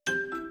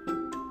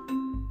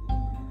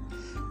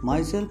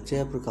Myself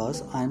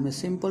Jayaprakash, I am a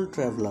simple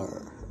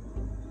traveler.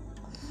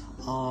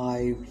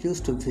 I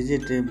used to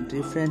visit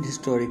different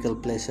historical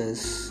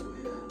places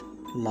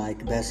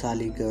like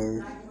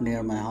Baisaligarh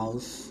near my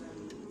house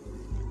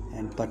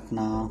and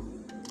Patna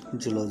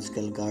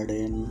Zoological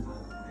Garden,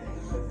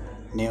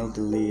 New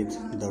Delhi,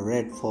 the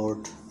Red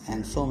Fort,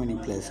 and so many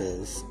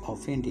places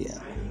of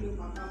India.